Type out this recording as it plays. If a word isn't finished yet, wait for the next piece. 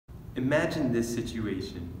Imagine this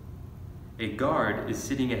situation. A guard is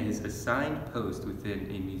sitting at his assigned post within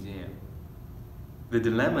a museum. The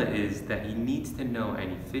dilemma is that he needs to know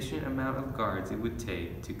an efficient amount of guards it would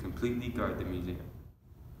take to completely guard the museum.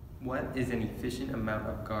 What is an efficient amount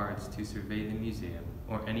of guards to survey the museum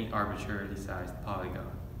or any arbitrarily sized polygon?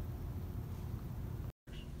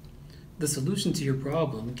 The solution to your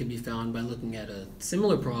problem can be found by looking at a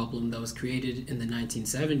similar problem that was created in the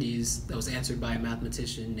 1970s that was answered by a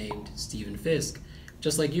mathematician named Stephen Fisk.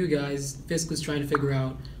 Just like you guys, Fisk was trying to figure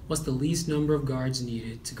out what's the least number of guards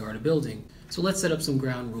needed to guard a building. So let's set up some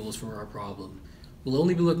ground rules for our problem. We'll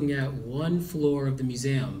only be looking at one floor of the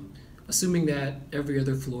museum, assuming that every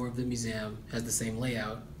other floor of the museum has the same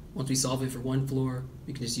layout. Once we solve it for one floor,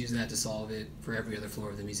 we can just use that to solve it for every other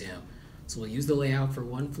floor of the museum. So we'll use the layout for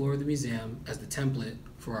one floor of the museum as the template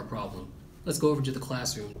for our problem. Let's go over to the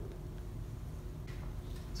classroom.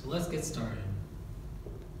 So let's get started.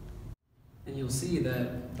 And you'll see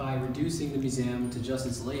that by reducing the museum to just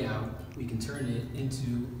its layout, we can turn it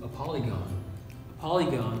into a polygon. A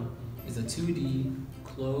polygon is a 2D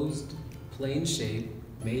closed plane shape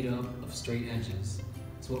made up of straight edges.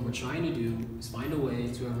 So what we're trying to do is find a way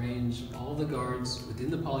to arrange all the guards within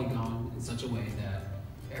the polygon in such a way that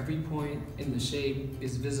every point in the shape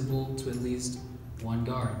is visible to at least one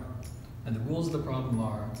guard. And the rules of the problem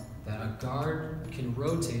are that a guard can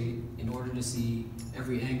rotate in order to see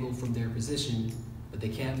every angle from their position, but they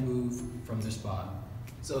can't move from their spot.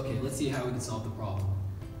 So okay, let's see how we can solve the problem.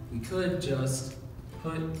 We could just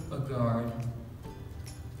put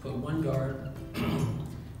one guard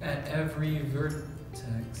at every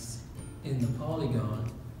vertex in the polygon,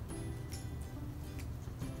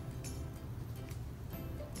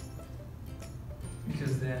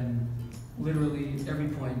 because then literally every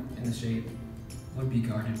point in the shape would be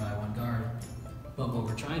guarded by one guard. But what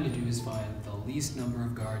we're trying to do is find the least number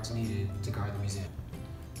of guards needed to guard the museum.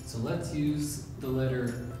 So let's use the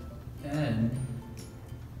letter N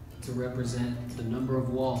to represent the number of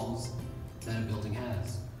walls that a building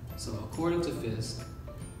has. So according to Fisk,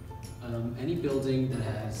 any building that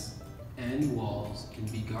has N walls can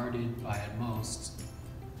be guarded by at most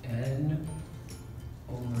N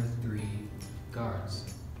over 3 guards.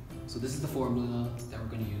 So this is the formula that we're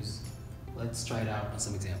going to use. Let's try it out with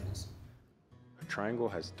some examples. A triangle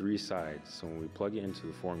has 3 sides, so when we plug it into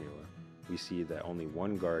the formula, we see that only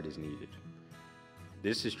one guard is needed.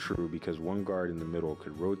 This is true because one guard in the middle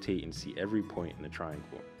could rotate and see every point in the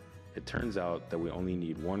triangle. It turns out that we only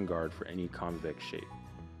need one guard for any convex shape.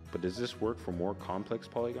 But does this work for more complex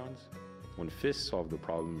polygons? When Fisk solved the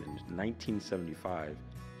problem in 1975,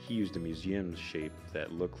 he used a museum shape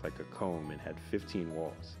that looked like a comb and had 15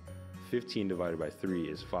 walls. 15 divided by 3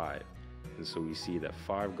 is 5, and so we see that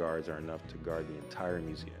 5 guards are enough to guard the entire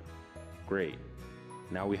museum. Great.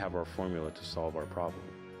 Now we have our formula to solve our problem.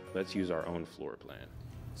 Let's use our own floor plan.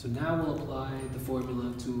 So now we'll apply the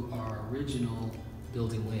formula to our original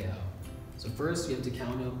building layout. So first we have to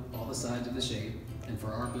count up all the sides of the shape, and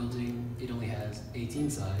for our building it only has 18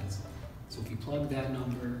 sides. So if we plug that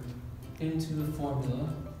number into the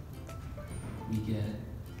formula, we get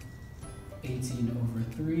 18 over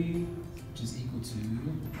 3, which is equal to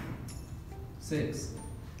 6.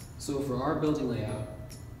 So for our building layout,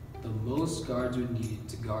 the most guards we need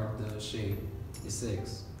to guard the shape is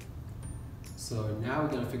 6. So now we're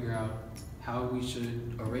going to figure out how we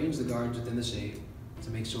should arrange the guards within the shape to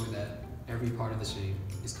make sure that every part of the shape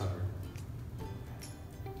is covered.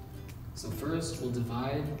 So first we'll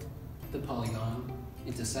divide the polygon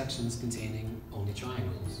into sections containing only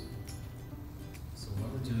triangles. So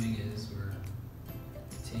what we're doing is we're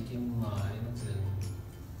taking lines and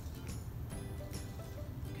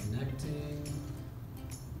connecting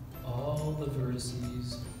all the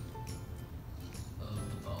vertices of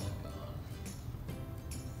the polygon.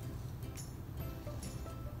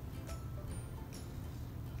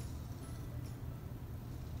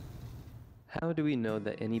 How do we know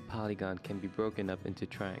that any polygon can be broken up into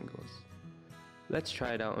triangles? Let's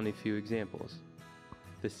try it out on a few examples.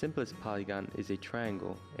 The simplest polygon is a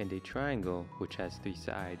triangle, and a triangle, which has 3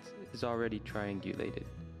 sides, is already triangulated.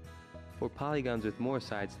 For polygons with more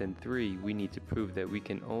sides than 3, we need to prove that we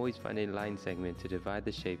can always find a line segment to divide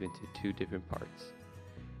the shape into 2 different parts.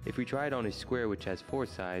 If we try it on a square which has 4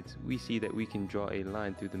 sides, we see that we can draw a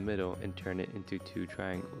line through the middle and turn it into 2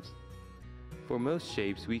 triangles. For most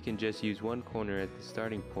shapes, we can just use one corner as the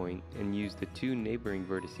starting point and use the 2 neighboring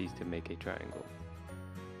vertices to make a triangle.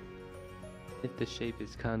 If the shape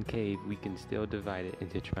is concave, we can still divide it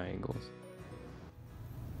into triangles.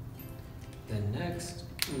 Then next,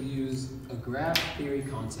 we'll use a graph theory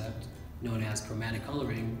concept known as chromatic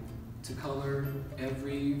coloring to color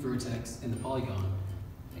every vertex in the polygon.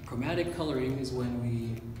 And chromatic coloring is when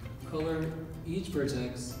we color each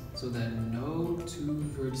vertex so that no two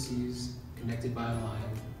vertices connected by a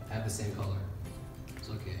line have the same color.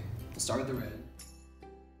 So okay, let's start with the red.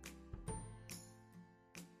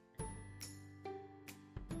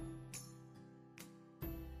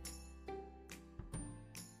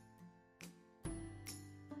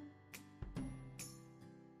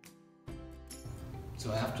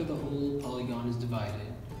 So after the whole polygon is divided,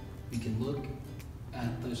 we can look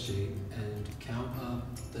at the shape and count up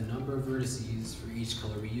the number of vertices for each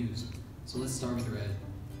color we used. So let's start with red.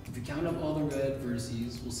 If we count up all the red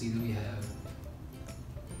vertices, we'll see that we have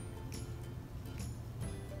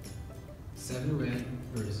 7 red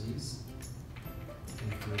vertices.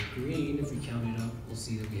 And for green, if we count it up, we'll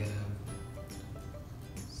see that we have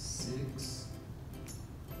 6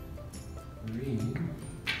 green.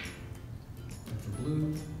 And for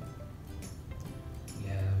blue, we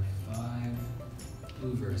have 5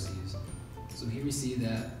 blue vertices. So here we see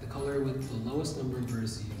that the color with the lowest number of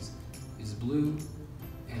vertices is blue,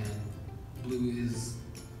 and blue is,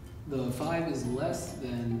 the 5 is less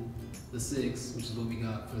than the 6, which is what we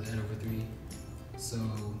got for the n/3. So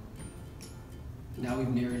now we've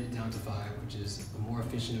narrowed it down to 5, which is a more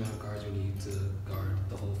efficient amount of guards we need to guard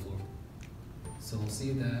the whole floor. So we'll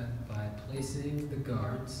see that by placing the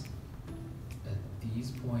guards at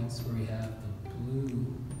these points where we have the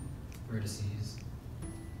blue vertices,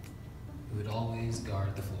 we would always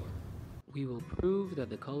guard the floor. We will prove that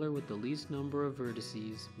the color with the least number of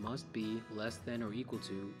vertices must be less than or equal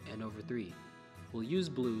to n/3. We'll use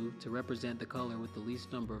blue to represent the color with the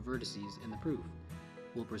least number of vertices in the proof.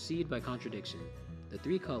 We'll proceed by contradiction. The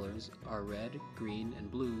 3 colors are red, green, and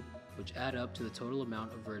blue, which add up to the total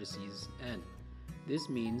amount of vertices n. This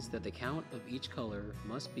means that the count of each color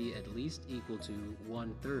must be at least equal to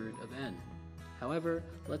 1/3 of n. However,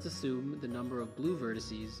 let's assume the number of blue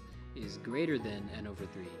vertices is greater than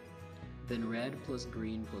n/3. Then red plus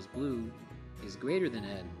green plus blue is greater than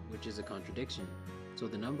n, which is a contradiction. So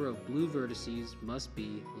the number of blue vertices must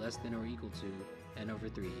be less than or equal to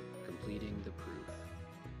n/3, completing the proof.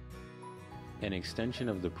 An extension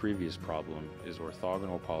of the previous problem is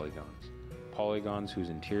orthogonal polygons. Polygons whose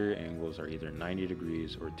interior angles are either 90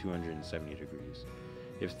 degrees or 270 degrees.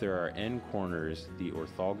 If there are n corners, the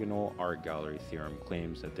orthogonal art gallery theorem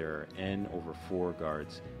claims that there are n/4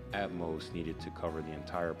 guards at most needed to cover the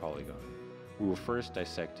entire polygon. We will first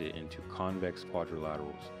dissect it into convex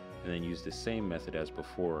quadrilaterals and then use the same method as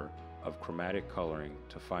before of chromatic coloring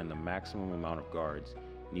to find the maximum amount of guards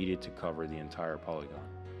needed to cover the entire polygon.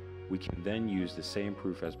 We can then use the same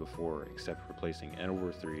proof as before, except replacing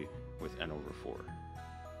n/3 with n/4.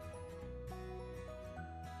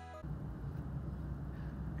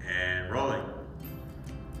 And rolling.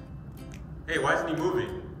 Hey, why isn't he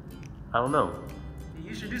moving? I don't know.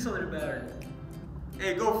 You should do something about it.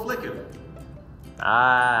 Hey, go flick him.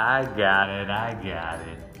 I got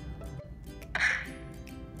it.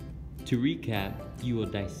 To recap, you will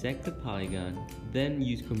dissect the polygon, then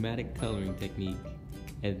use chromatic coloring technique,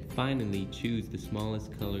 and finally choose the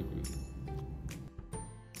smallest color group.